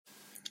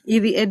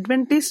ఇది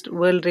Adventist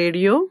world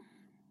radio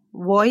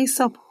voice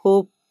of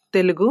hope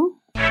Telugu.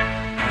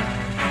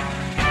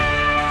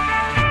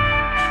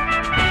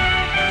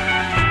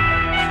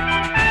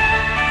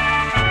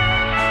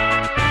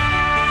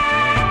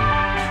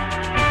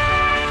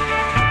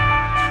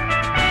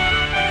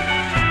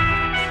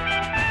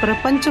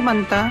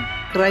 ప్రపంచమంతా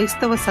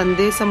క్రైస్తవ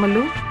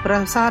సందేశములు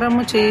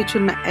ప్రసారము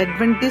చేయుచున్న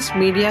అడ్వెంటిస్ట్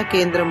మీడియా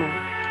కేంద్రము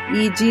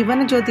ఈ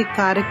జీవనజ్యోతి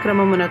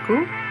కార్యక్రమమునకు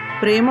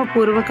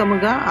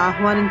ప్రేమపూర్వకముగా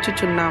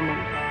ఆహ్వానించుచున్నాము.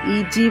 ఈ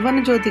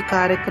జీవనజ్యోతి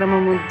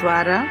కార్యక్రమము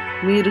ద్వారా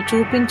మీరు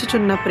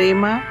చూపించుచున్న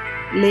ప్రేమ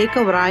లేఖ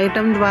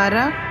వ్రాయటం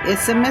ద్వారా,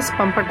 SMS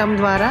పంపటం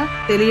ద్వారా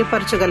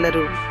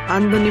తెలియపరచగలరు.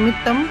 అందు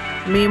నిమిత్తం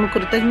మేము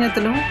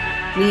కృతజ్ఞతలు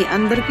మీ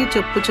అందరికీ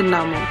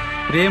చెప్పుచున్నాము.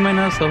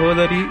 ప్రియమైన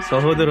సహోదరి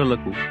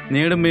సహోదరులకు,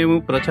 నేడు మేము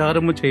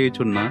ప్రచారము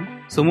చేయుచున్న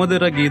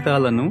సుమధుర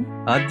గీతాలను,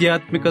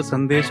 ఆధ్యాత్మిక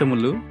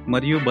సందేశములు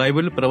మరియు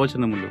బైబిల్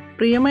ప్రవచనములు.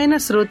 ప్రియమైన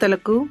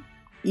శ్రోతలకు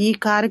ఈ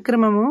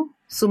కార్యక్రమము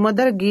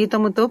సుమధుర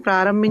గీతముతో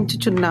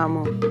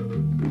ప్రారంభించుచున్నాము.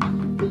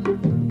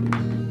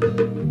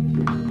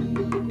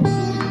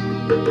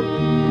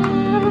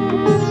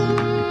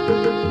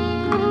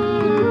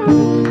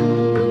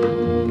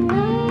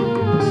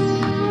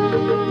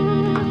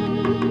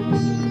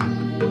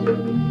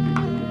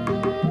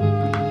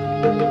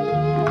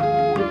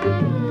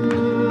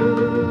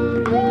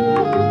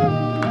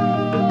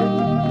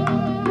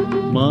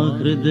 మా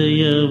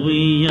హృదయ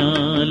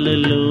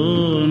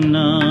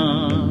ఉయ్యాలలోనా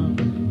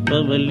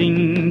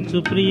పవలించు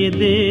ప్రియ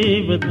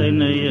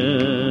దేవతనయ,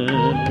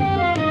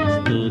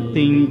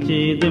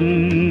 స్తుతించేదం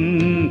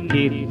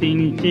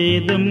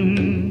కీర్తించేదం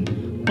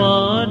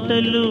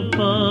పాటలు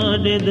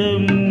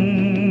పాడెదం,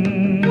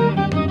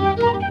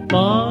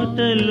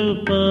 పాటలు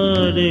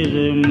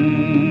పాడెదం,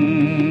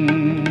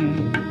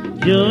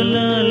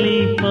 జోలాలి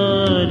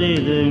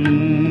పాడెదం.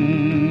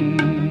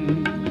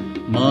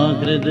 మా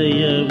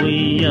హృదయ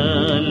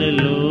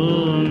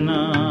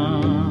ఉయ్యాలలోనా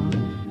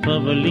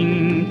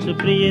పవలించు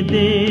ప్రియ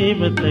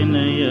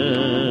దేవతనయ,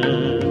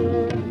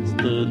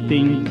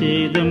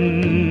 స్తుతించేదం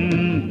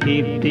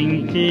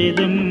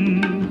కీర్తించేదం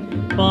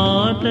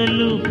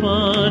పాటలు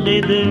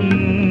పాడెదం,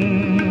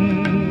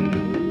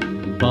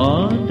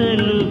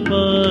 పాటలు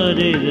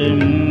పాడెదం,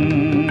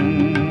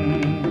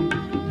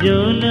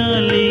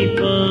 జోలాలి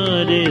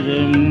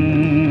పాడెదం.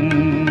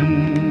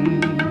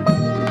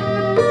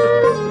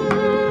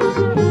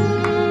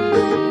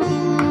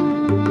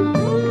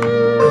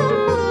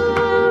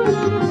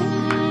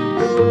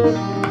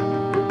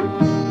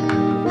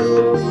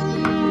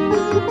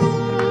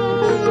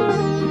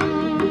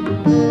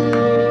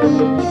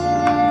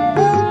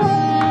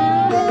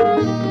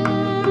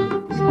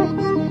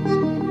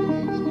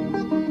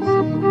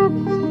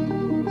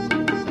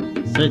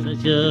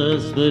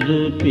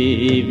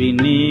 సత్యస్వరూపేవి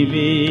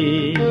నీవే,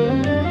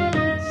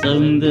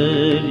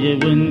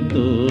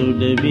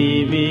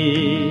 సౌందర్యవంతుడవివే,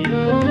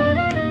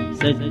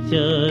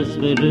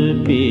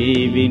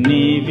 సత్యస్వరూపేవి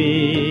నీవే,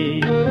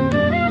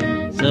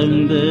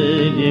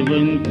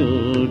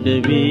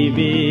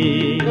 సౌందర్యవంతుడవివే,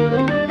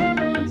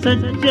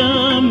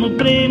 సత్యము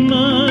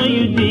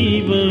ప్రేమయు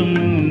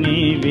జీవము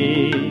నీవే,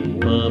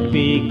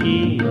 పాపికి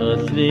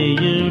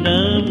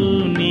ఆశ్రయుడవు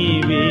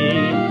నీవే,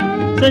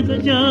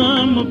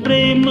 సత్యము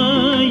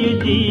ప్రేమయు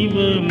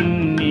జీవము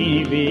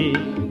నీవే,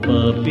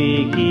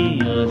 పాపికి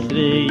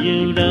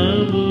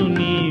ఆశ్రయుడవు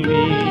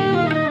నీవే.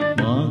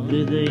 మా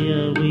హృదయ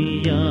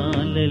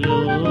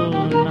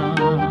ఉయ్యాలలోనా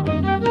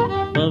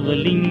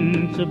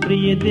పవలించు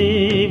ప్రియ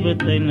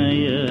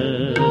దేవతనయ,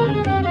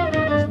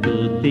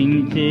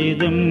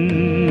 స్తుతించేదం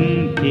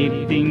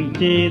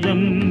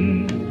కీర్తించేదం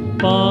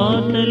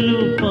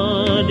పాటలు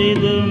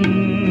పాడెదం,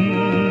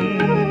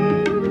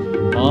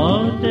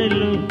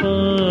 పాటలు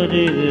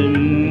పాడెదం,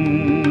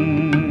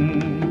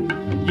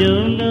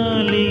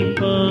 జోలాలి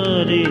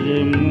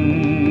పాడెదం.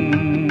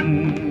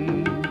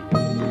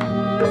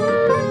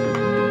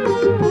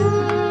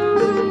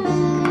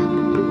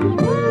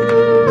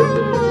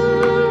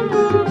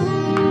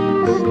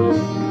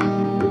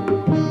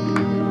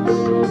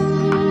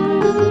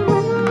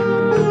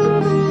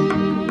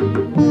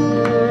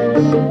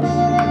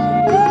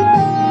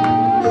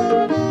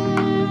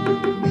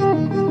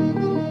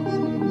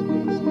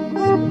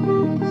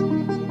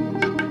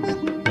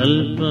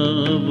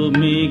 అల్పావు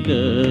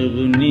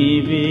మేఘవు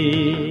నీవే,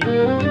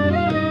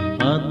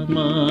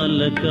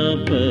 ఆత్మాలక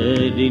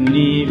పరి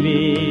నీవే,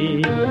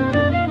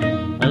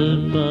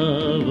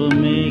 అల్పావు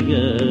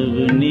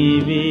మేఘవు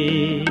నీవే,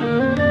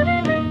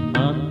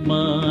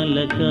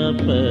 ఆత్మాలక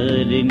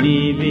పరి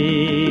నీవే,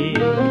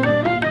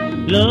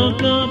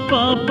 లోక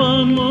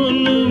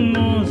పాపములు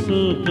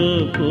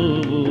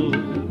మోసుకపోవు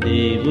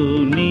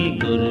దేవుని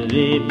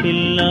గొర్రె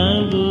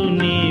పిల్లవు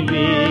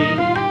నీవే,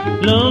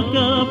 లోక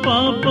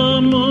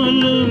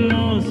పాపములు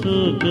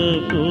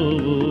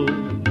మోసుకపోవు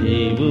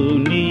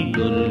దేవుని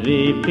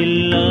గొర్రె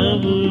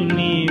పిల్లవు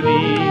నీవే.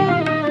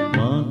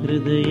 మా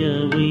హృదయ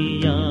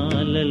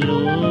ఉయ్యాలలోనా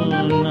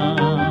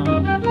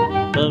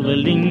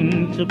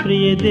పవలించు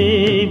ప్రియ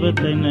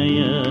దేవతనయ,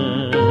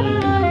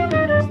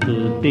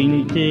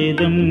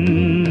 స్తుతించేదం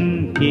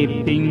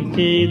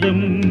కీర్తించేదం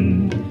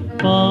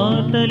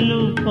పాటలు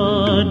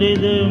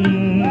పాడెదము,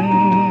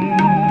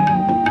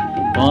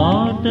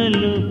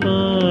 పాటలు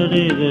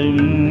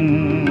పాడెదము,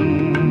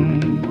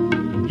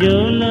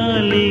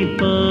 జోలాలి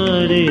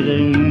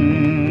పాడెదము,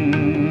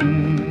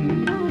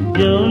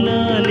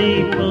 జోలాలి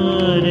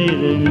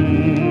పాడెదము,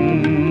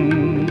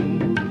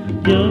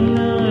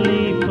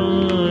 జోలాలి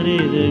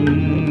పాడెదము,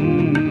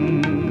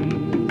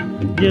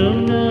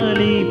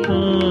 జోలాలి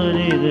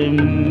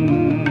పాడెదము,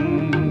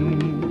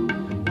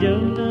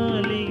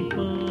 జోలాలి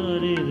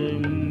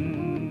పాడెదము.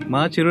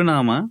 మా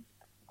చిరునామా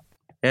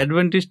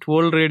Adventist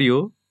world radio,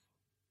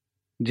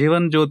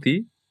 Jeevan Jyoti,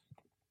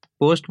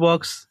 post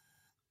box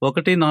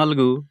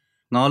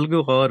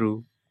 1446,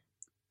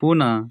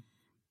 Poona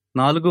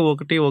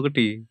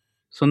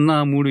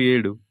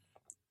 411037.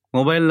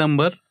 Mobile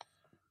number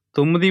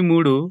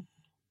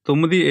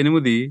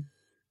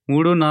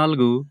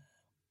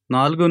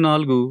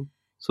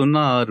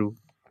 9398344406,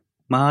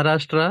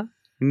 Maharashtra,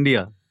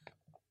 India.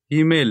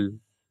 Email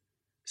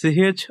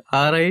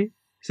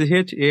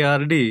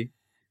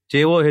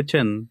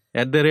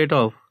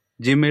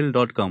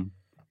CHRICHARDJOHN@gmail.com.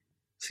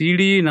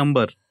 CDE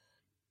number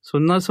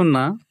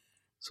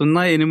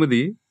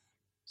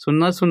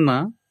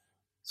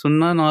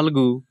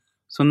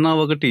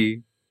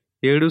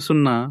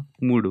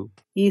 00000040017003.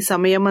 ఈ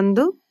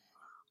సమయమందు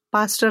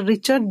పాస్టర్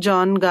రిచర్డ్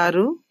జాన్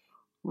గారు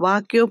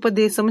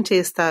వాక్యోపదేశం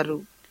చేస్తారు.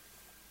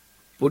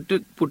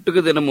 పుట్టుక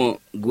దినము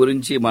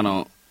గురించి మనం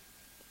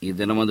ఈ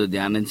దినమందు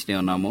ధ్యానించనే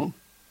ఉన్నాము.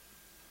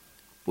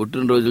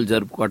 పుట్టినరోజులు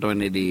జరుపుకోవటం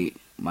అనేది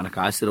మనకు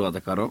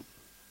ఆశీర్వాదకరం.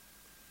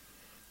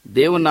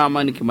 దేవుని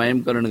నామానికి మహిమ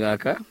కలుగును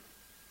గాక.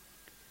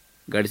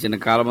 గడిచిన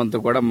కాలమంతా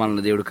కూడా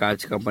మనల్ని దేవుడు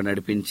కాచి కంప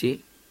నడిపించి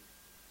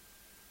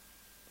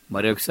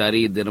మరొకసారి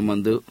ఈ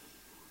దినమందు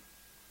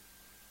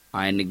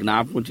ఆయన్ని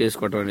జ్ఞాపకం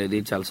చేసుకోవటం అనేది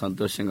చాలా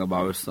సంతోషంగా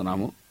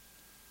భావిస్తున్నాము.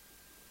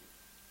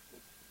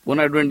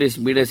 పూనా అడ్వెంటిస్ట్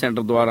మీడియా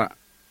సెంటర్ ద్వారా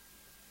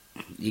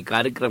ఈ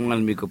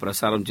కార్యక్రమాలను మీకు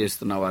ప్రసారం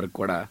చేస్తున్న వారికి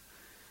కూడా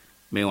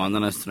మేము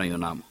వందనస్తున్నాయి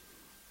ఉన్నాము.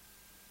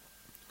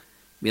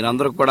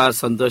 మీరందరూ కూడా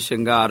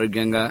సంతోషంగా,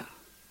 ఆరోగ్యంగా,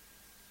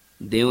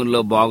 దేవునిలో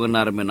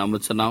బాగున్నారని మేము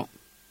నమ్ముతున్నాం.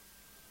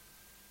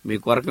 మీ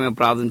కొరకు మేము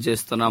ప్రార్థన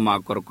చేస్తున్నాం. మా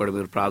కొరకు కూడా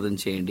మీరు ప్రార్థన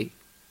చేయండి.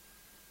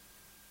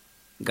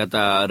 గత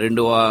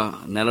 2వ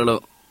నెలలో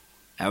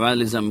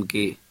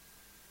ఎవాంజలిజంకి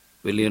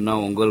వెళ్ళి ఉన్నాం.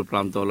 ఒంగోలు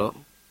ప్రాంతంలో,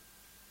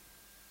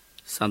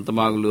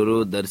 సంతమాగులూరు,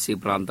 దర్శి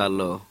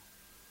ప్రాంతాల్లో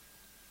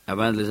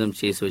ఎవాంజలిజం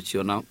చేసి వచ్చి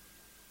ఉన్నాం.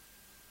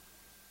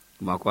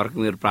 మా కొరకు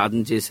మీరు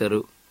ప్రార్థన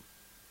చేశారు.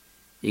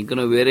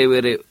 ఇంకనూ వేరే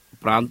వేరే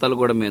ప్రాంతాలు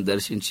కూడా మేము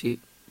దర్శించి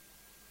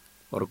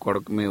వారి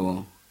కొరకు మేము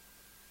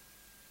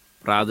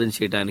ప్రార్థన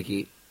చేయడానికి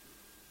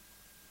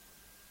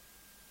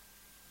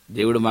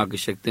దేవుడు మాకు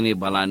శక్తిని,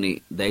 బలాన్ని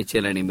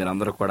దయచేయాలని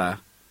మీరందరూ కూడా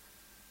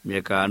మీ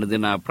యొక్క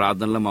అనుదిన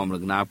ప్రార్థనలో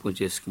మమ్మల్ని జ్ఞాపకం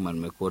చేసుకోమని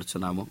మేము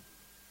కోరుచున్నాము.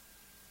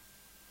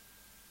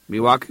 మీ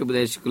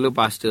వాక్యోపదేశకులు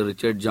పాస్టర్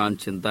రిచర్డ్ జాన్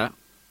చింత.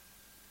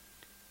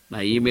 నా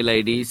ఈమెయిల్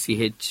ఐడి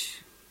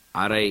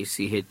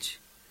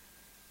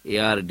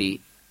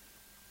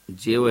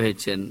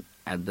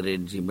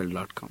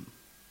CHRICHARDJOHN@gmail.com.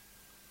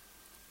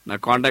 నా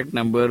కాంటాక్ట్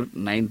నంబర్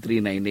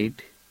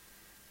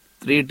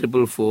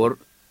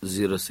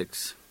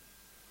 9398344406.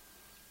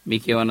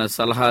 మీకేమైనా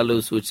సలహాలు,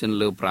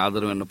 సూచనలు,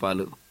 ప్రార్థన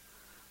విన్నపాలు,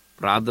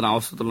 ప్రార్థన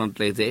అవసరం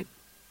ఉన్నట్లయితే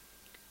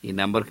ఈ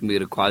నెంబర్కి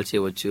మీరు కాల్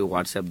చేయవచ్చు.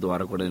 వాట్సాప్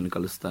ద్వారా కూడా నేను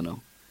కలుస్తాను.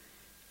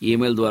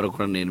 ఈమెయిల్ ద్వారా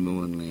కూడా నేను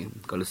మిమ్మల్ని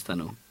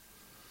కలుస్తాను.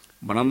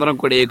 మనందరం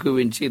కూడా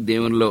ఏకీవించి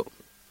దేవునిలో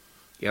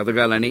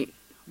ఎదగాలని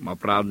మా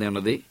ప్రార్థన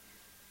ఉన్నది.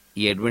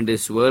 ఈ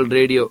అడ్వెంటిస్ట్ వరల్డ్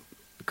రేడియో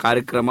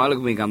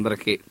కార్యక్రమాలకు మీకు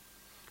అందరికీ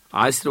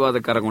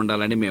ఆశీర్వాదకరంగా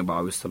ఉండాలని మేము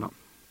భావిస్తున్నాం.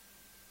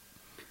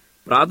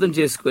 ప్రార్థన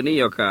చేసుకుని ఈ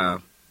యొక్క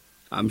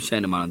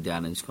అంశాన్ని మనం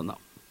ధ్యానించుకుందాం.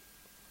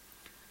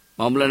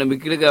 మమ్మల్ని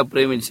మిక్కిలిగా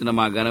ప్రేమించిన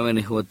మా ఘనమైన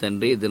యెహోవా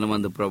తండ్రి,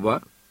 దినమందు ప్రభా,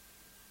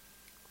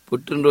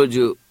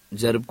 పుట్టినరోజు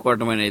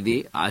జరుపుకోవటం అనేది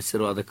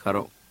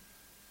ఆశీర్వాదకరం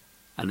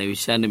అనే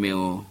విషయాన్ని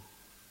మేము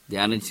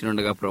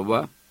ధ్యానించినగా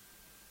ప్రభా,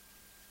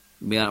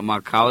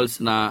 మాకు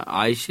కావలసిన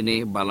ఆయుష్ని,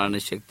 బలాన్ని,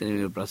 శక్తిని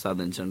మీరు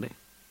ప్రసాదించండి.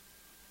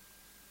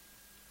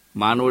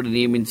 మానవుడు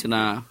నియమించిన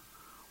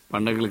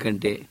పండుగల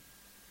కంటే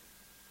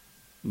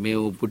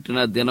మేము పుట్టిన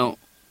దినం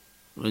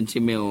నుంచి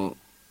మేము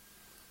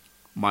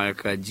మా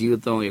యొక్క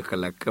జీవితం యొక్క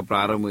లెక్క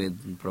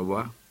ప్రారంభమైంది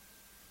ప్రభా.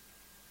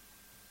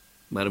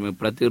 మరి మేము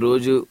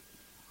ప్రతిరోజు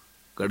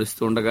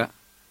గడుస్తుండగా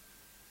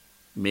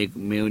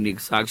మేము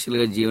నీకు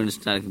సాక్షులుగా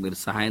జీవించడానికి మీరు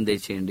సహాయం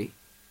దయచేయండి.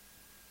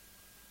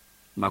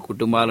 మా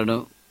కుటుంబాలను,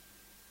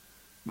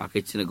 మాకు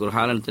ఇచ్చిన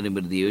గృహాలను తండ్రి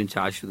మీరు దీవించి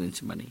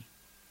ఆశీర్వదించమని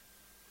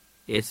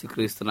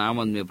యేసుక్రీస్తు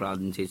నామమున మేము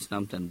ప్రార్థన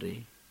చేసినాం తండ్రి,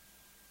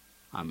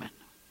 ఆమేన్.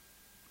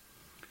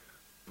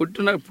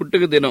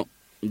 పుట్టుక దినం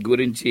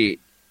గురించి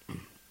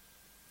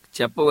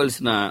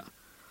చెప్పవలసిన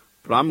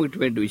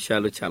ప్రాముఖ్యమైన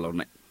విషయాలు చాలా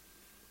ఉన్నాయి.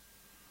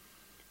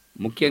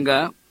 ముఖ్యంగా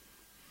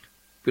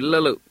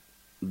పిల్లలు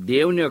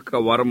దేవుని యొక్క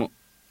వరము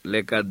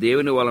లేక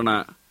దేవుని వలన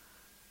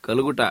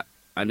కలుగుట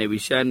అనే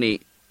విషయాన్ని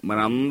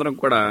మనందరం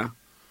కూడా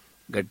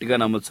గట్టిగా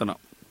నమ్ముతున్నాం.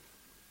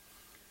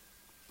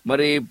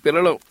 మరి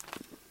పిల్లలు,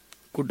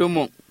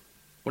 కుటుంబం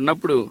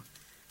ఉన్నప్పుడు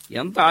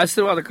ఎంత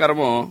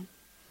ఆశీర్వాదకరమో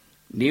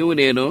నీవు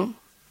నేను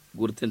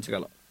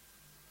గుర్తించగలం.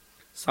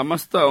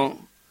 సమస్తం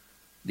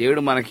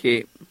దేవుడు మనకి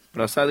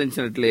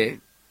ప్రసాదించినట్లే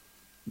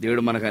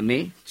దేవుడు మనకు అన్నీ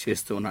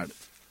చేస్తూ ఉన్నాడు.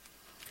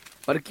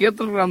 మరి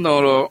కీర్తన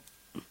గ్రంథంలో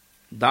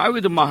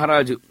దావీదు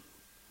మహారాజు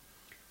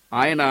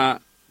ఆయన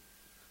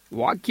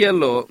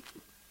వాక్యాల్లో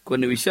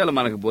కొన్ని విషయాలు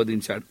మనకు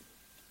బోధించాడు.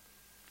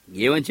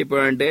 ఏమని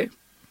చెప్పాడంటే,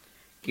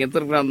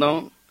 కీర్తన గ్రంథం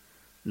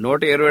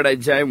 127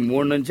 అధ్యాయం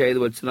 3-5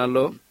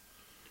 వచనాల్లో,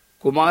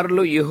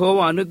 కుమారులు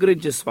యెహోవా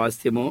అనుగ్రహించే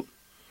స్వాస్థ్యము,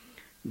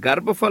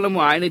 గర్భఫలము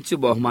ఆయనిచ్చు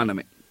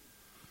బహుమానమే.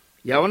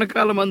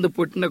 యవనకాలమందు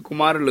పుట్టిన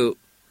కుమారులు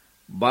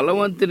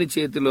బలవంతుని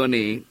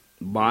చేతిలోని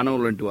బాణం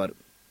లాంటి వారు.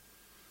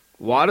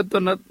 వారు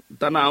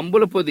తన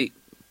అంబుల పొది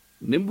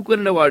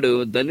నింపుకొనిన వాడు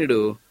ధన్యుడు.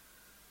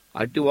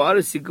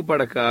 అటివారు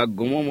సిగ్గుపడక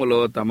గుమ్మములో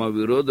తమ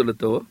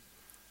విరోధులతో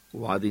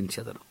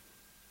వాదించెదరు.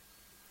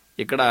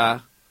 ఇక్కడ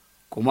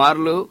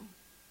కుమారులు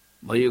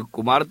మరియు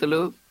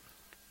కుమార్తెలు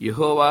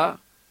యెహోవా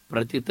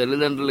ప్రతి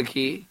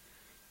తల్లిదండ్రులకి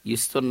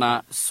ఇస్తున్న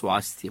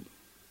స్వాస్థ్యం.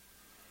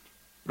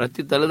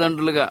 ప్రతి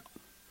తల్లిదండ్రులుగా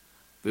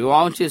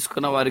వివాహం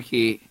చేసుకున్న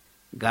వారికి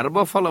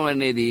గర్భఫలం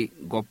అనేది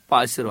గొప్ప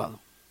ఆశీర్వాదం.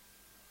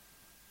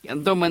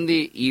 ఎంతోమంది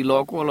ఈ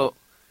లోకంలో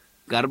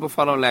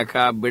గర్భఫలం లేక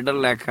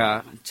బిడ్డలు లేక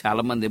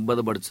చాలామంది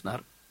ఇబ్బంది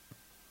పడుతున్నారు.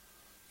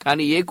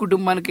 కానీ ఏ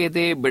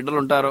కుటుంబానికైతే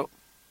బిడ్డలుంటారో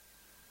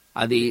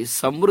అది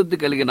సమృద్ధి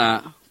కలిగిన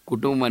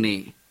కుటుంబం అని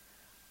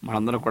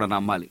మనందరం కూడా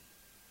నమ్మాలి.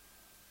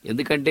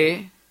 ఎందుకంటే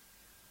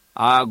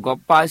ఆ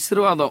గొప్ప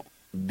ఆశీర్వాదం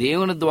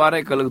దేవుని ద్వారా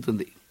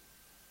కలుగుతుంది.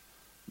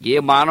 ఏ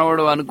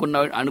మానవుడు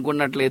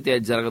అనుకున్నట్లయితే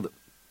అది జరగదు.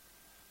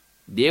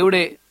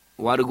 దేవుడే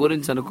వారి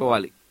గురించి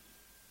అనుకోవాలి.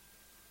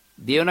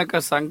 దేవుని యొక్క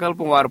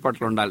సంకల్పం వారి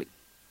పట్ల ఉండాలి.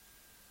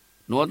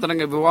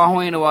 నూతనంగా వివాహం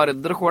అయిన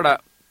వారిద్దరు కూడా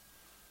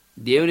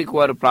దేవునికి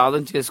వారు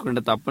ప్రార్థన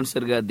చేసుకుంటే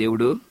తప్పనిసరిగా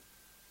దేవుడు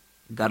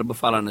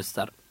గర్భఫలాన్ని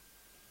ఇస్తారు.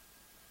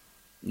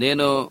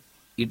 నేను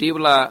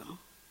ఇటీవల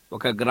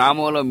ఒక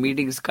గ్రామంలో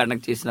మీటింగ్స్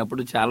కండక్ట్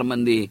చేసినప్పుడు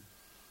చాలామంది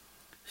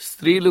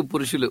స్త్రీలు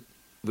పురుషులు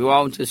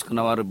వివాహం చేసుకున్న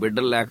వారు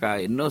బిడ్డలు లేక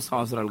ఎన్నో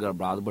సంవత్సరాలుగా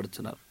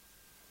బాధపడుతున్నారు.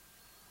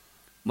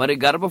 మరి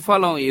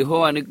గర్భఫలం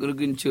యెహోవా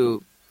అనుగ్రహించు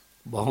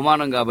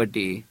బహుమానం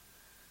కాబట్టి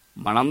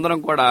మనందరం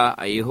కూడా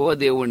ఆ యెహోవా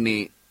దేవుణ్ణి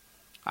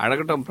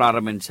అడగటం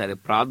ప్రారంభించాలి.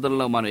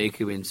 ప్రార్థనలో మనం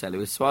ఏకీవించాలి.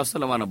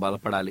 విశ్వాసంలో మనం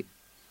బలపడాలి.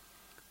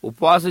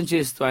 ఉపవాసం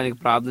చేస్తూ ఆయనకి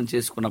ప్రార్థన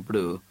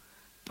చేసుకున్నప్పుడు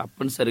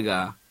తప్పనిసరిగా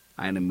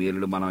ఆయన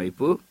మేలుడు మన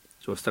వైపు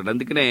చూస్తాడు.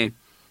 అందుకనే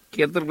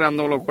కీర్తన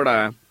గ్రంథంలో కూడా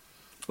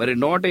మరి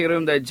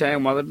 128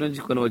 అధ్యాయం 1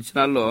 నుంచి కొన్ని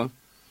వచనాల్లో,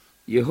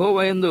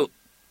 యెహోవా యందు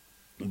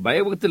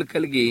భయభక్తులు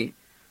కలిగి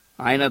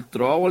ఆయన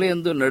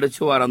త్రోవలయందు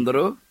నడుచు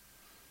వారందరూ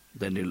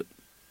ధన్యులు.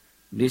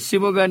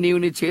 నిశ్చయముగా నీవు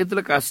నీ చేతుల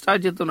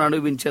కష్టార్జితం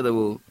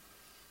అనుభవించదవు.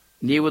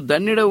 నీవు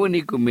ధన్యుడవు,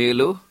 నీకు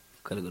మేలు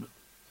కలుగును.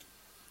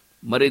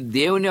 మరి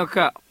దేవుని యొక్క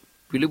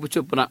పిలుపు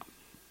చొప్పున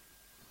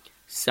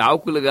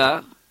సేవకులుగా,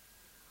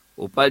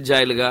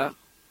 ఉపాధ్యాయులుగా,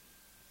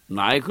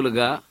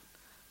 నాయకులుగా,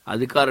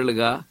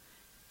 అధికారులుగా,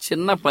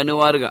 చిన్న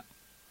పనివారుగా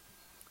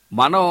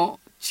మనం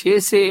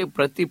చేసే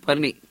ప్రతి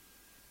పని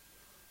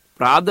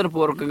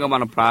ప్రార్థనపూర్వకంగా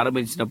మనం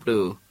ప్రారంభించినప్పుడు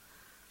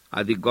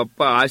అది గొప్ప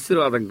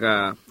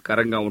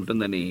ఆశీర్వాదకరంగా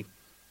ఉంటుందని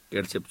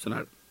ఇక్కడ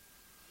చెప్తున్నాడు.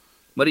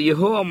 మరి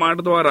యెహోవా మాట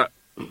ద్వారా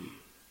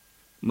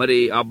మరి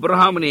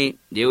అబ్రహాముని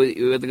ఈ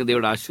విధంగా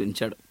దేవుడు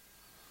ఆశీర్వదించాడు.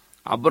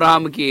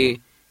 అబ్రహాముకి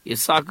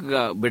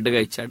ఇస్సాకుగా బిడ్డగా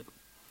ఇచ్చాడు.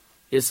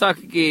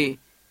 ఇస్సాకుకి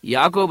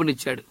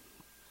యాకోబునిచ్చాడు.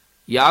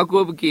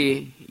 యాకోబుకి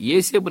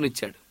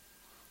యోసేపునిచ్చాడు.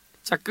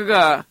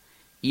 చక్కగా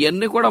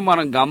ఇవన్నీ కూడా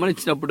మనం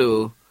గమనించినప్పుడు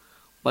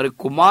మరి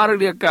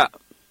కుమారుడి యొక్క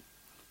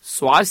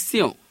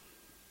స్వాస్థ్యం,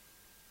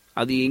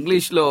 అది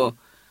ఇంగ్లీష్లో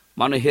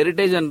మనం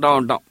హెరిటేజ్ అంటూ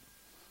ఉంటాం,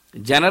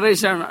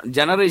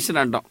 జనరేషన్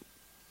అంటాం,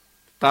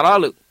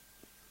 తరాలు,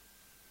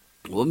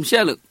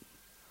 వంశాలు.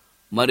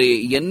 మరి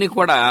ఇవన్నీ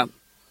కూడా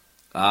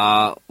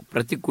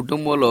ప్రతి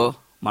కుటుంబంలో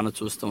మనం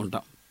చూస్తూ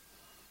ఉంటాం.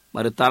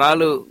 మరి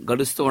తరాలు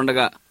గడుస్తూ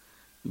ఉండగా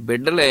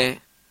బిడ్డలే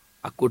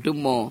ఆ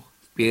కుటుంబం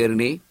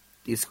పేరుని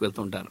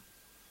తీసుకువెళ్తుంటారు.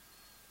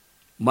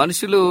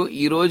 మనుషులు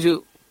ఈరోజు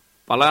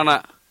పలానా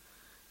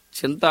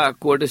చింత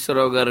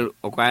కోటేశ్వరరావు గారు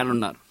ఒక ఆయన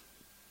ఉన్నారు.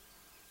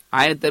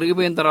 ఆయన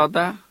తిరిగిపోయిన తర్వాత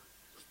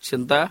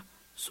చింత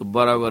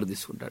సుబ్బారావు గారు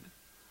తీసుకుంటాడు.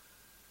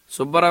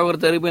 సుబ్బారావు గారు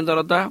తిరిగిపోయిన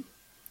తర్వాత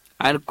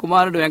ఆయన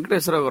కుమారుడు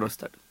వెంకటేశ్వరరావు గారు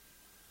వస్తాడు.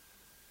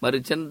 మరి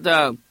చింత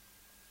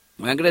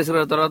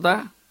వెంకటేశ్వరరావు తర్వాత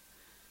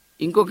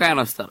ఇంకొక ఆయన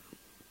వస్తారు.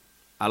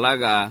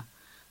 అలాగా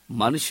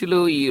మనుషులు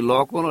ఈ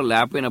లోకంలో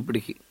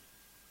లేకపోయినప్పటికీ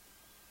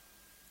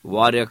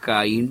వారి యొక్క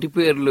ఇంటి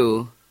పేర్లు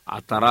ఆ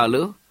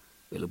తరాలు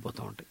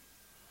వెళ్ళిపోతూ ఉంటాయి.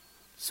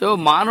 సో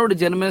మానవుడు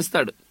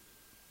జన్మిస్తాడు.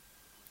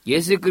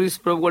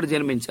 యేసుక్రీస్తు ప్రభు కూడా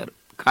జన్మించారు.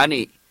 కానీ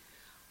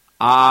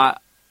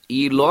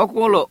ఈ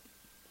లోకంలో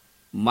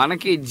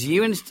మనకి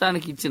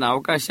జీవించడానికి ఇచ్చిన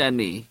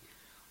అవకాశాన్ని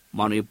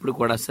మనం ఎప్పుడు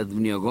కూడా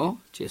సద్వినియోగం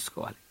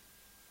చేసుకోవాలి.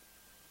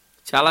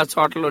 చాలా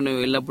చోట్ల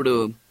నువ్వు వెళ్ళినప్పుడు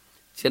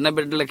చిన్న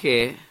బిడ్డలకే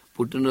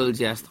పుట్టినరోజులు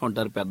చేస్తూ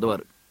ఉంటారు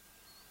పెద్దవారు.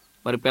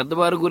 మరి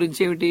పెద్దవారి గురించి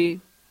ఏమిటి?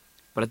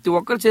 ప్రతి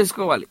ఒక్కరు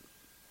చేసుకోవాలి.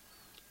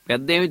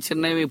 పెద్దేమి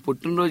చిన్నవి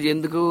పుట్టినరోజు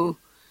ఎందుకు?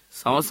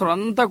 సంవత్సరం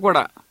అంతా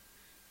కూడా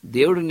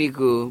దేవుడు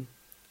నీకు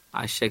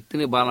ఆ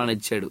శక్తిని బలాన్ని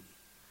ఇచ్చాడు.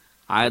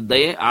 ఆ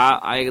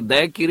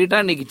దయ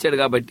కిరీటాన్ని నీకు ఇచ్చాడు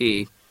కాబట్టి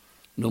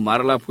నువ్వు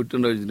మరలా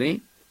పుట్టినరోజుని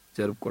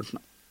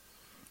జరుపుకుంటున్నావు.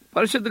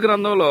 పరిశుద్ధ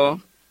గ్రంథంలో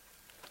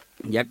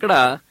ఎక్కడ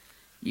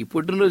ఈ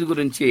పుట్టినరోజు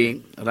గురించి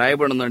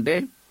రాయబడి ఉందంటే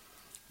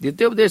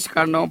ద్వితీయోపదేశ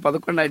కాండం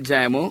 11వ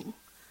అధ్యాయము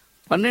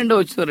 12వ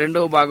వచనం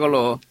 2వ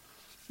భాగంలో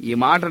ఈ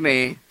మాటని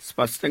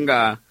స్పష్టంగా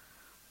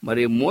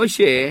మరి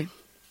మోషే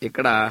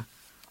ఇక్కడ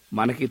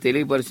మనకి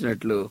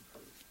తెలియపరిచినట్లు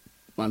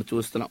మనం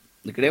చూస్తున్నాం.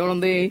 ఇక్కడ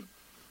ఏమనుంది?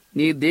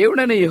 నీ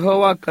దేవుడైన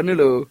యెహోవా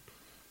కన్నులు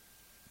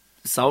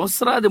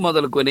సంవత్సరాది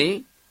మొదలుకొని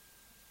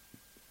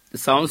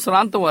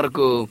సంవత్సరాంతం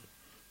వరకు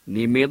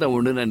నీ మీద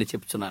ఉండునని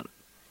చెప్తున్నారు.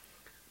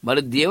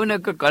 మరి దేవుని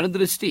యొక్క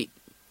కనుదృష్టి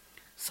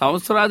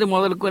సంవత్సరాది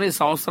మొదలుకొని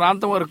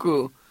సంవత్సరాంతం వరకు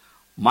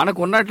మనకు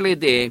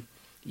ఉన్నట్లయితే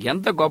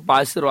ఎంత గొప్ప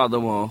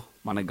ఆశీర్వాదమో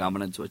మనం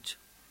గమనించవచ్చు.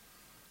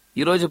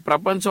 ఈరోజు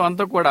ప్రపంచం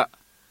అంతా కూడా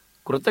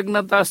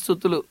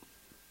కృతజ్ఞతాస్తుతులు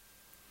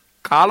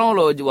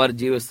కాలంలో వారు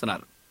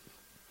జీవిస్తున్నారు.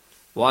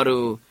 వారు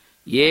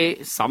ఏ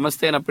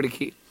సంస్థ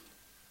అయినప్పటికీ,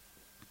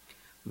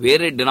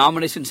 వేరే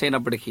డినామినేషన్స్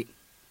అయినప్పటికీ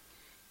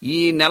ఈ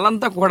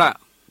నెలంతా కూడా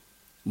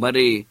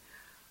మరి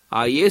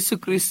ఆ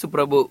యేసుక్రీస్తు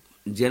ప్రభు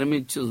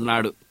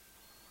జన్మించున్నాడు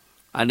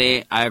అనే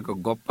ఆ యొక్క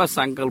గొప్ప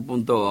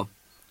సంకల్పంతో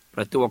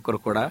ప్రతి ఒక్కరు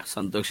కూడా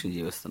సంతోషం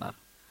జీవిస్తున్నారు.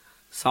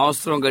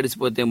 సంవత్సరం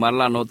గడిచిపోతే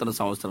మరలా నూతన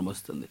సంవత్సరం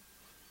వస్తుంది.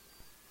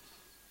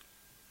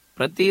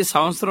 ప్రతి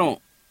సంవత్సరం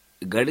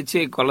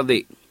గడిచే కొలది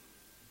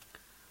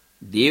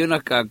దేవుని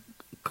యొక్క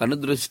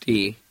కనుదృష్టి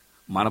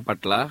మన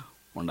పట్ల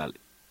ఉండాలి.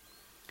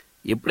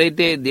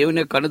 ఎప్పుడైతే దేవుని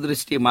యొక్క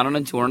కనుదృష్టి మన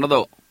నుంచి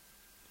ఉండదో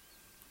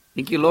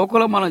ఇంక ఈ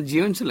లోకంలో మనం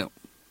జీవించలేం.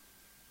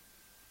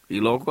 ఈ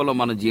లోకంలో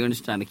మనం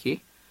జీవించడానికి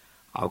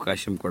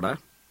అవకాశం కూడా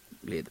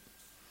లేదు.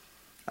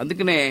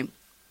 అందుకనే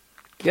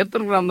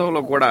కీర్తన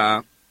గ్రంథంలో కూడా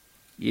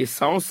ఈ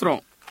సంవత్సరం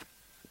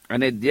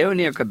అనే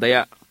దేవుని యొక్క దయ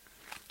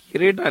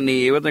కిరీటాన్ని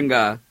ఏ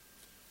విధంగా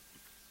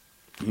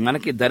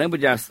మనకి ధరింపు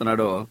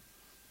చేస్తున్నాడో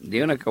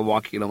దేవుని యొక్క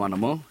వాక్యంలో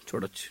మనము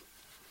చూడొచ్చు.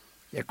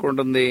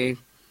 ఎక్కడుంటుంది?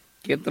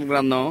 కీర్తన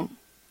గ్రంథం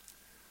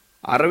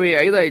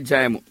 65వ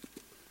అధ్యాయము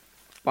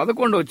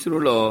 11వ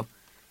వచనంలో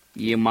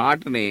ఈ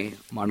మాటని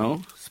మనం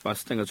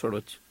స్పష్టంగా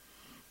చూడవచ్చు.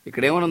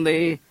 ఇక్కడ ఏమనుంది?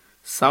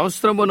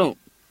 సంవత్సరమును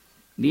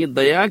నీ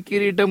దయా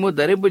కిరీటము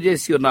ధరింపు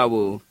చేసి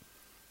ఉన్నావు,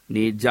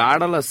 నీ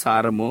జాడల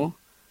సారము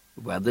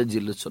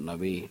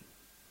వెదజిల్లుచున్నవి.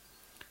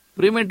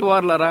 ప్రియమైన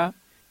వారలారా,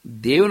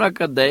 దేవుని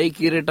యొక్క దయ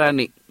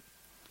కిరీటాన్ని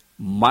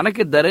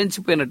మనకి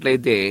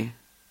ధరించిపోయినట్లయితే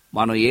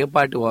మనం ఏ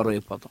పాటి వారు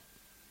అయిపోతాం.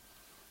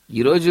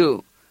 ఈరోజు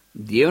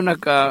దేవుని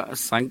యొక్క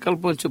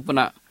సంకల్పం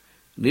చొప్పున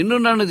నిన్ను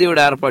నన్ను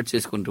దేవుడు ఏర్పాటు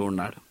చేసుకుంటూ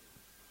ఉన్నాడు.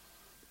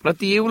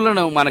 ప్రతి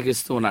ఈవులను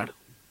మనకిస్తూ ఉన్నాడు.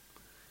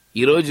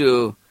 ఈరోజు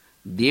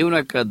దేవుని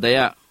యొక్క దయ,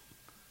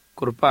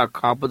 కృప,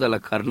 కాపుదల,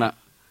 కరుణ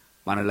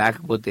మన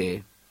లేకపోతే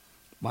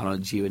మనం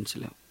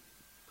జీవించలేం.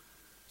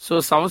 సో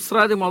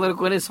సంవత్సరాది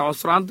మొదలుకొని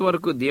సంవత్సరాంతం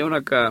వరకు దేవుని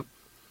యొక్క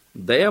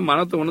దయ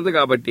మనతో ఉన్నది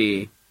కాబట్టి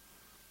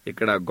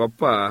ఇక్కడ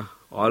గొప్ప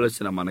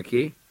ఆలోచన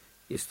మనకి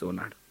ఇస్తూ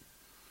ఉన్నాడు.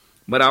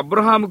 మరి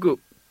అబ్రహాముకు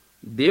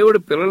దేవుడు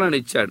పిల్లలను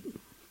ఇచ్చాడు.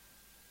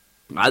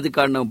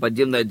 ఆదికాండం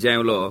 18వ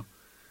అధ్యాయంలో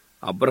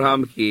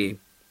అబ్రహాముకి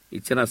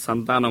ఇచ్చిన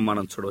సంతానం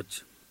మనం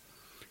చూడవచ్చు.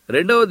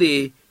 రెండవది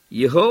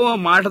యెహోవా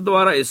మాట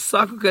ద్వారా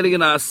ఇస్సాకు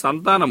కలిగిన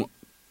సంతానము.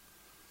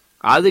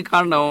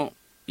 ఆదికాండం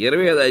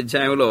 20వ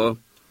అధ్యాయంలో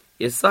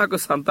ఇస్సాకు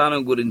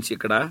సంతానం గురించి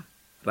ఇక్కడ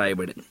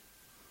రాయబడింది.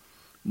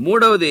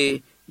 మూడవది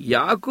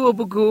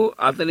యాకోబుకు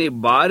అతని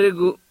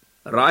భార్యకు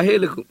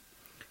రాహేలుకు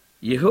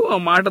యెహోవా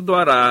మాట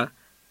ద్వారా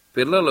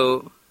పిల్లలు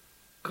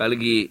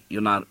కలిగి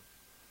ఉన్నారు.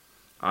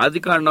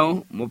 ఆదికాండం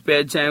 30వ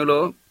అధ్యాయంలో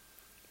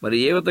మరి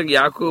ఏ విధంగా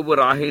యాకోబు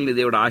రాహేలుని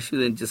దేవుడు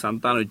ఆశీర్వదించి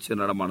సంతానం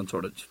ఇచ్చున్నాడో మనం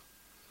చూడొచ్చు.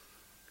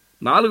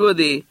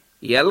 నాలుగవది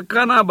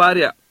ఎల్కానా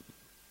భార్య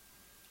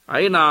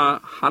అయిన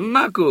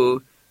హన్నాకు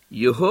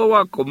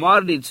యెహోవా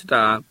కుమారుని ఇచ్చుట.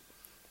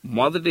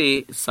 మొదటి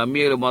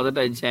సమూయేలు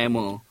 1వ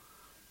అధ్యాయము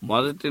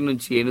 1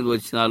 నుంచి 8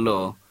 వచనాల్లో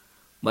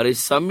మరి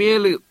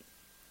సమూయేలు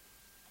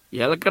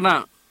ఎల్కనా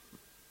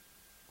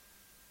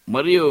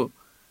మరియు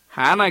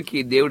హానాకి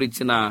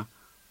దేవుడిచ్చిన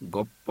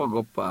గొప్ప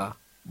గొప్ప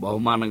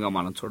బహుమానంగా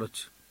మనం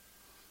చూడొచ్చు.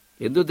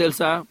 ఎందుకు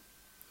తెలుసా?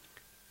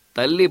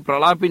 తల్లి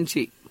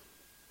ప్రలాపించి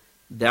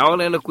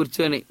దేవాలయంలో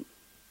కూర్చొని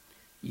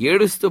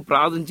ఏడుస్తూ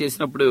ప్రార్థన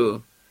చేసినప్పుడు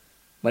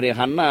మరి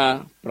హన్నా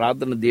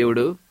ప్రార్థన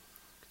దేవుడు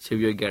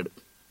చెవియొగ్గాడు.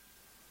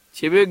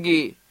 చెవియొగ్గి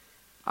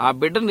ఆ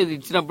బిడ్డని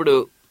ఇచ్చినప్పుడు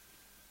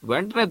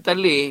వెంటనే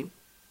తల్లి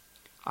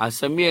ఆ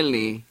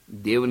సమూయేలుని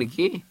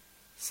దేవునికి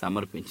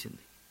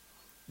సమర్పించింది.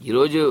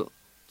 ఈరోజు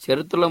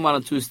చరిత్రలో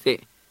మనం చూస్తే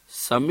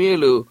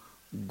సమూయేలు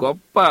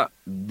గొప్ప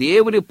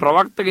దేవుని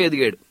ప్రవక్తగా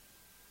ఎదిగాడు.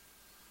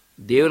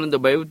 దేవునితో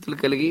భయభక్తులు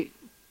కలిగి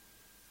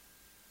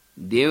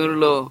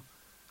దేవునిలో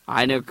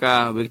ఆయన యొక్క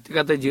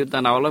వ్యక్తిగత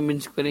జీవితాన్ని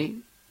అవలంబించుకొని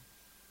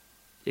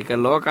ఇక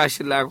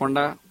లోకాశ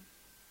లేకుండా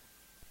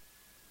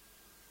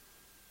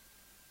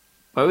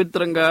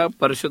పవిత్రంగా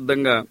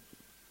పరిశుద్ధంగా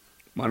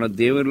మన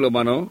దేవునిలో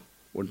మనం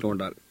ఉంటూ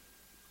ఉండాలి.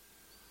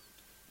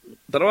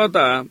 తర్వాత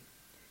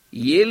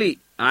ఏలి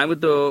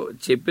ఆమెతో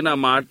చెప్పిన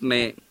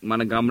మాటనే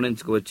మనం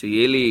గమనించుకోవచ్చు.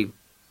 ఏలి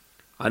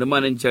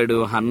అనుమానించాడు,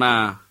 హన్నా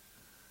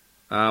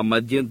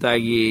మద్యం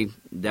తాగి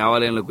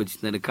దేవాలయంలోకి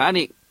వచ్చిందని.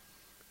 కానీ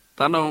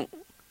తను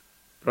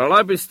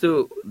ప్రలాపిస్తూ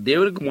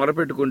దేవునికి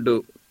మొరపెట్టుకుంటూ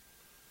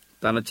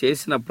తను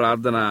చేసిన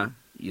ప్రార్థన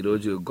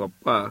ఈరోజు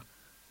గొప్ప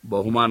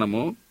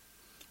బహుమానము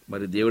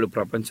మరి దేవుడు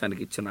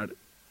ప్రపంచానికి ఇచ్చినాడు.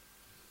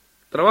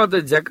 తర్వాత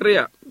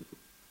జకరియా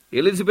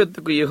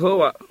ఎలిజబెత్కు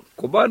యెహోవా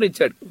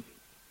కుమారునిచ్చాడు.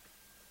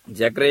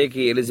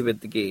 జకరియకి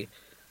ఎలిజబెత్కి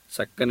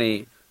చక్కని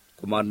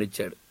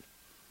కుమారునిచ్చాడు.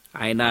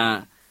 ఆయన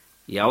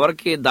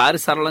ఎవరికి దారి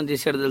సరళం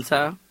చేశాడు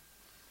తెలుసా?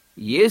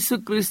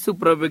 యేసుక్రీస్తు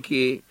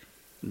ప్రభుకి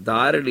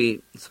దారిని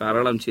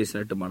సరళం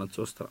చేసినట్టు మనం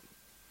చూస్తాం.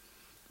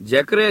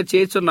 జకరియా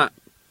చేస్తున్న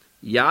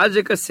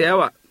యాజక సేవ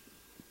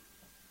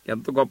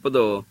ఎంత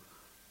గొప్పదో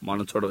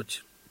మనం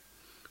చూడవచ్చు.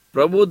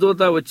 ప్రభు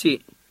దూత వచ్చి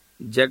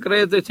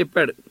జకరియతో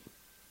చెప్పాడు,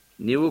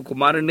 నీవు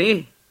కుమారుని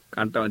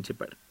కంటావని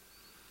చెప్పాడు.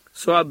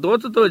 సో ఆ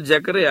దూతతో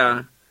జకరియా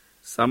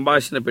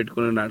సంభాషణ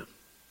పెట్టుకుని ఉన్నాడు.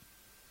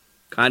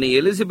 కానీ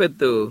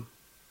ఎలిజబెత్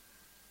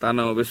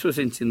తను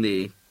విశ్వసించింది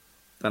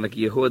తనకి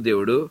యెహోవా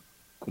దేవుడు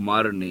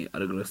కుమారుణ్ణి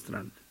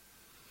అనుగ్రహిస్తున్నాడు.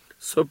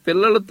 సో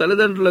పిల్లల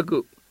తల్లిదండ్రులకు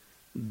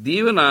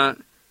దీవెన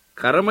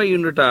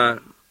కరమయ్యుండుట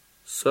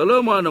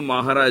సొలొమోను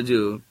మహారాజు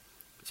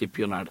చెప్పి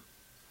ఉన్నాడు.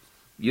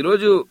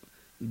 ఈరోజు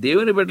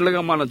దేవుని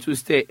బిడ్డలుగా మనం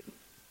చూస్తే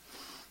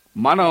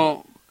మనం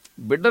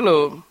బిడ్డలు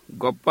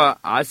గొప్ప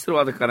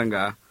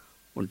ఆశీర్వాదకరంగా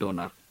ఉంటూ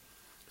ఉన్నారు.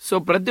 సో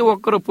ప్రతి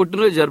ఒక్కరూ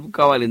పుట్టినరోజు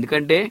జరుపుకోవాలి.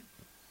 ఎందుకంటే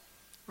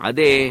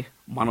అదే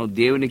మనం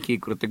దేవునికి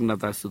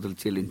కృతజ్ఞతాస్తుతులు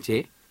చెల్లించే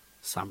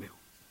సమయం.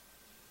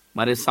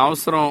 మరి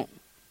సంవత్సరం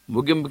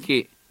ముగింపుకి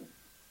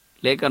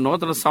లేక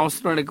నూతన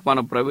సంవత్సరానికి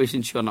మనం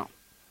ప్రవేశించి ఉన్నాం.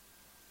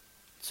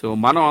 సో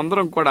మనం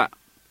అందరం కూడా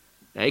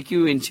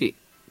ఐక్యవించి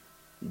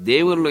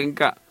దేవుళ్ళు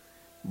ఇంకా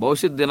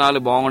భవిష్యత్ దినాలు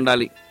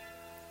బాగుండాలి,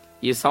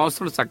 ఈ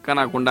సంవత్సరం చక్కగా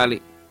నాకు ఉండాలి,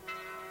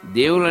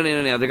 దేవుళ్ళు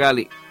నేను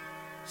ఎదగాలి,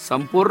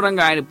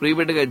 సంపూర్ణంగా ఆయన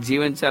ప్రియబిడ్డగా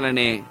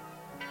జీవించాలనే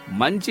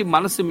మంచి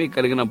మనసు మీకు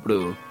కలిగినప్పుడు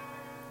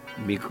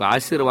మీకు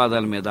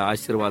ఆశీర్వాదాల మీద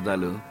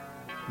ఆశీర్వాదాలు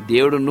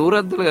దేవుడు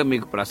నూరంతులుగా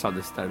మీకు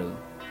ప్రసాదిస్తాడు.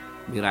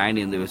 మీరు ఆయన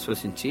యందు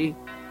విశ్వసించి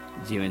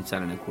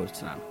జీవించాలని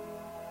కోరుచున్నాను.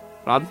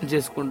 ప్రార్థన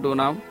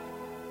చేసుకుంటున్నాం.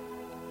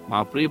 మా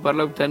ప్రియ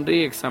పరలోక తండ్రి,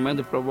 ఈ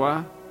సమయంలో ప్రభువా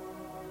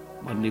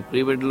మరి నీ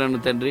ప్రియ బిడ్డలను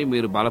తండ్రి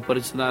మీరు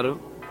బలపరిచినారు,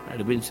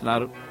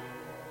 నడిపించినారు.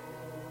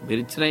 మీరు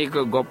ఇచ్చిన ఈ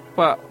గొప్ప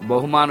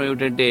బహుమానం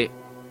ఏమిటంటే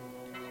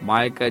మా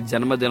యొక్క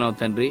జన్మదినం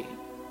తండ్రి.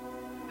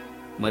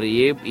 మరి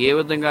ఏ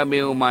విధంగా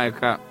మేము మా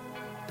యొక్క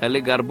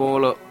తల్లి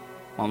గర్భంలో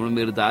మమ్మల్ని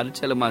మీరు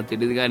దారించాలో మాకు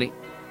తెలియదు, కానీ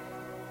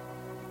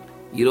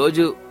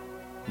ఈరోజు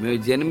మేము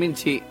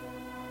జన్మించి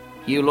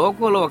ఈ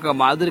లోకంలో ఒక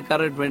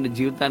మాదిరికరమైన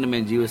జీవితాన్ని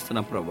మేము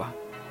జీవిస్తున్నాం ప్రభా.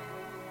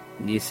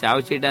 నీ సేవ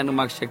చేయడానికి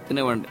మాకు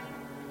శక్తినివ్వండి.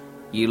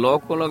 ఈ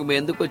లోకంలోకి మేము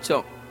ఎందుకు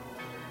వచ్చాం?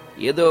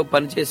 ఏదో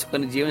పని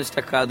చేసుకొని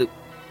జీవించటం కాదు,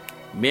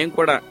 మేము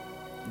కూడా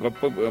గొప్ప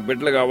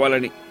బిడ్డలు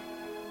కావాలని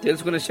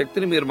తెలుసుకునే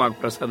శక్తిని మీరు మాకు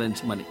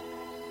ప్రసాదించమని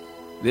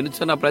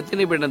వినుచున్న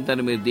ప్రతి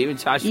బిడ్డను మీరు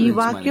దీవించి ఈ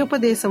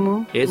వాక్యోపదేశము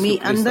మీ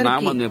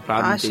అందరికీ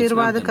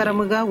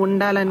ఆశీర్వాదకరముగా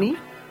ఉండాలని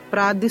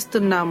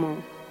ప్రార్థిస్తున్నాము.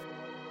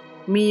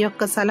 మీ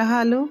యొక్క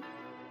సలహాలు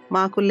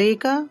మాకు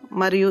లేఖ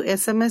మరియు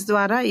SMS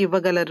ద్వారా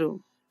ఇవ్వగలరు.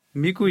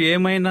 మీకు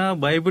ఏమైనా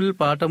బైబిల్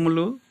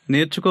పాఠములు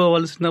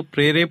నేర్చుకోవలసిన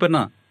ప్రేరేపణ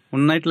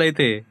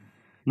ఉన్నట్లయితే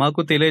మాకు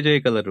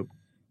తెలియజేయగలరు.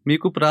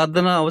 మీకు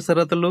ప్రార్థన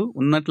అవసరతలు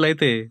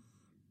ఉన్నట్లయితే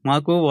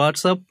మాకు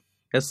వాట్సాప్,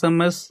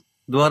 SMS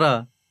ద్వారా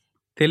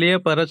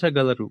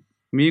తెలియపరచగలరు.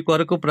 మీ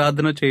కొరకు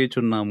ప్రార్థన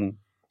చేయుచున్నాము.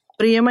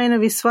 ప్రియమైన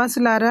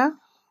విశ్వాసులారా,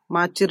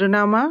 మా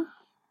చిరునామా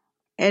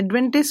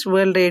Adventist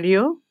world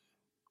radio,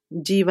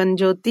 Jeevan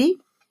Jyoti,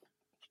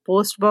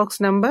 post box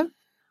number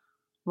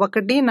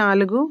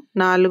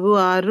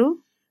 1446,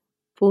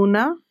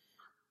 Poona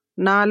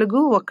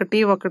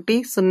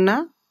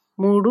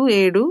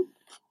 411037,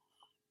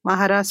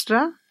 Maharashtra,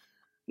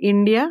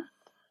 India.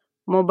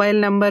 Mobile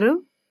number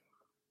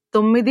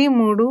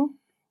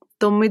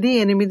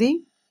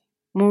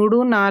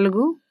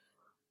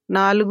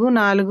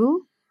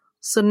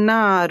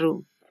 93344406.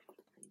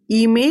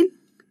 Email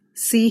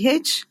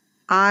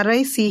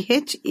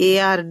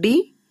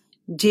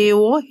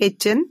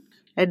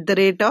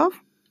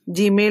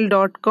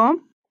CHRICHARDJOHN@gmail.com.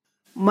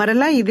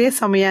 మరలా ఇదే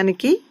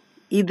సమయానికి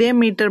ఇదే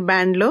మీటర్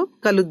బ్యాండ్లో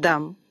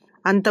కలుద్దాం.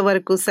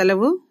 అంతవరకు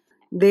సెలవు.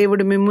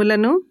 దేవుడు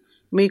మిమ్ములను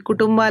మీ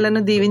కుటుంబాలను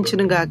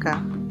దీవించునుగాక.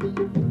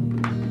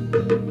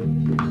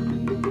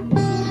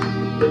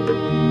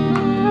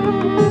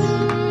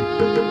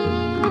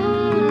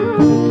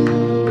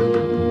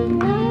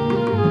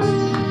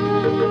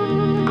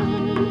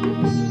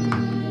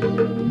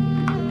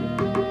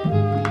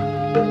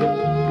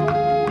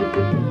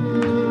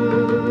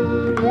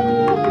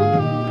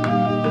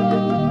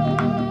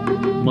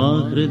 మా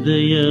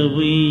హృదయ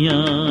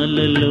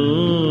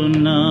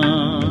ఉయ్యాలలోనా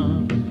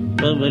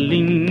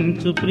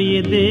పవలించు ప్రియ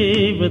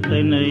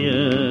దేవతనయ,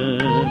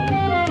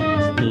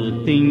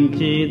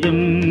 స్తుతించేదం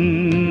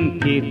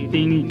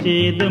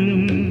కీర్తించేదం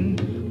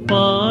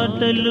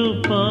పాటలు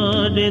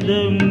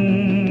పాడెదము,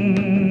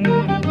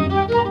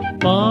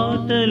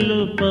 పాటలు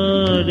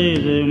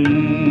పాడెదము,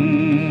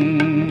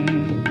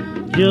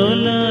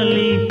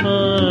 జోలాలి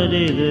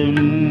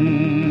పాడెదము.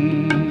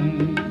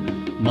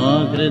 మా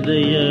హృదయ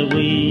హృదయ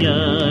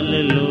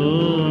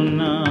ఉయ్యాలలోన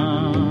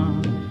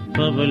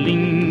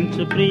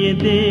పవలించు ప్రియ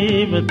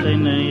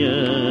దేవతనయ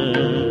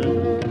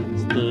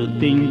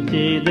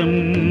స్తుతించేదం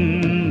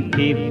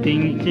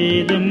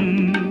కీర్తించేదం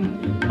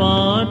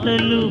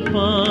పాటలు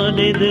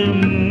పాడెదం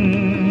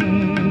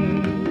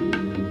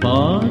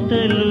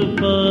పాటలు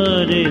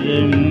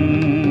పాడెదం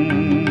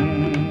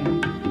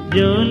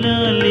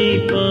జోలాలి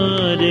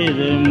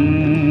పాడెదం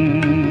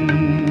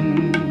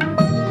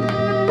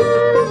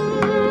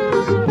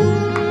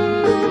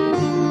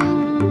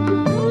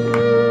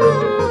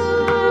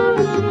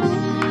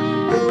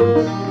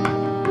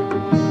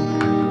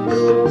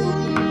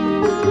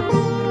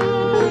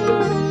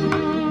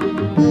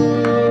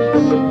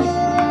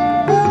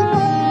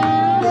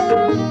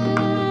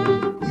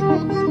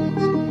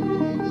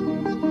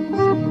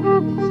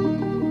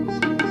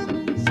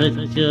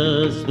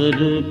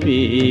సత్యస్వరూపే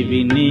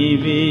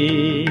వినివే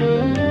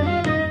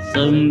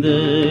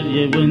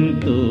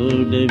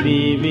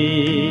సౌందర్యవంతోడవివే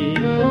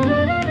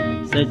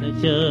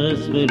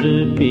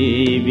సత్యస్వరూపే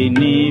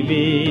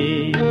వినివే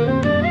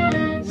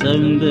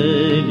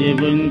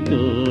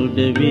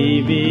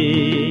సౌందర్యవంతోడవివే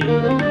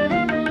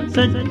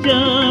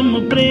సత్యము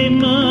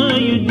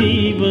ప్రేమయు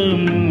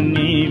జీవము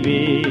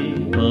నీవే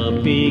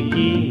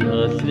పాపికి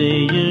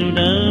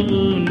ఆశ్రయుడవు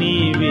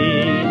నీవే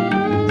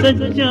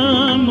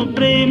సత్యము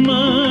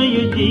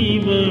ప్రేమయు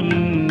జీవము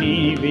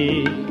నీవే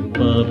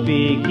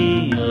పాపికి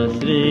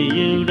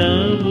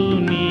ఆశ్రయుడవు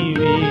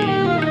నీవే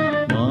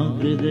మా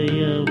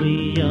హృదయ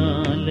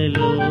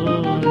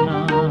ఉయ్యాలలోన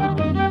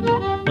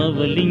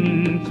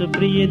పవలించు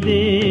ప్రియ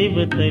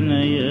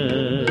దేవతనయ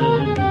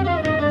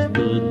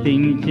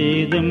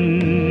స్తుతించేదం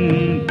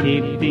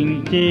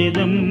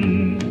కీర్తించేదం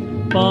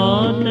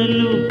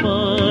పాటలు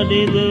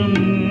పాడెదం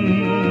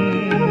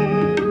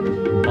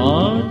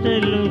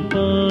పాటలు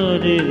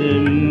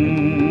పాడెదం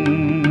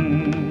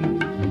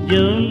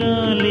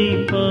జోలాలి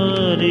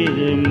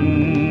పాడెదం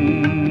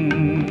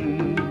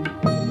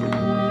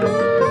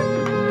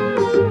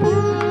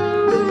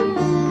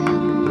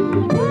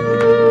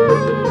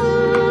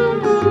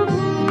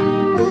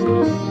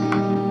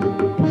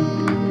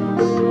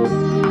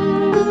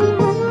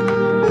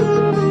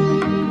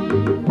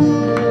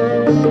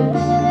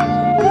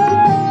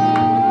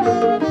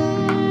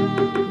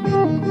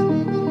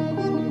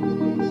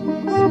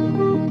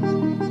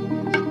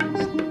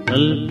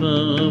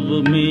అల్పవు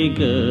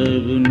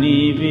మేఘవు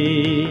నీవే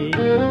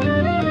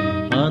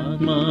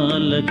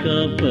ఆత్మాల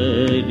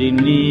కాపరి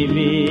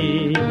నీవే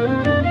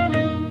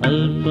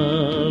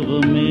అల్పవు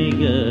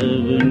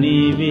మేఘవు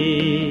నీవే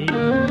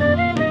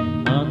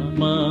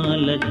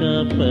ఆత్మాల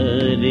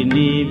కాపరి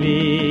నీవే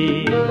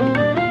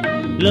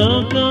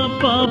లోక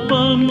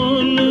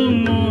పాపములు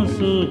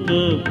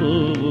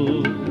మోసుకపోవు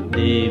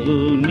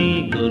దేవుని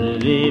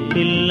గొర్రె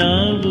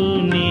పిల్లవు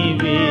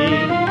నీవే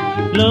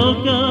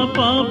లోక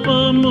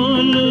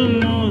పాపములు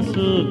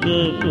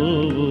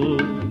మోసుకపోవు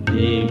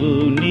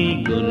దేవుని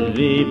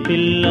గొర్రె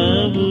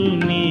పిల్లవు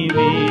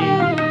నీవే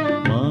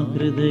మా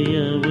హృదయ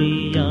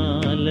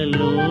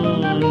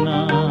ఉయ్యాలలోన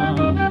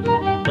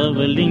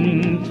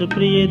పవలించు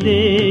ప్రియ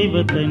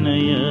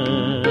దేవతనయ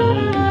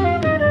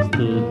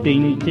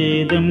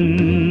స్తుతించేదం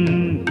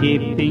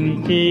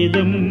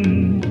కీర్తించేదం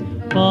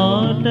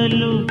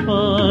పాటలు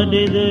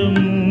పాడెదం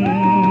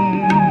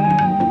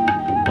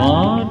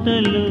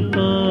పాటలు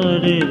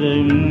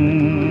పాడెదం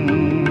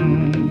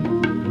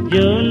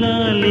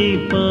జోలాలి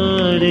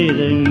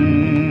పాడెదం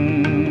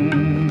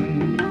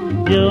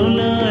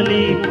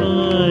జోలాలి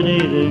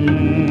పాడెదం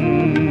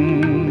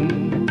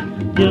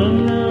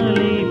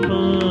జోలాలి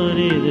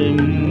పాడెదం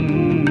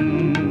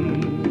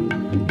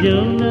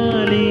జోలాలి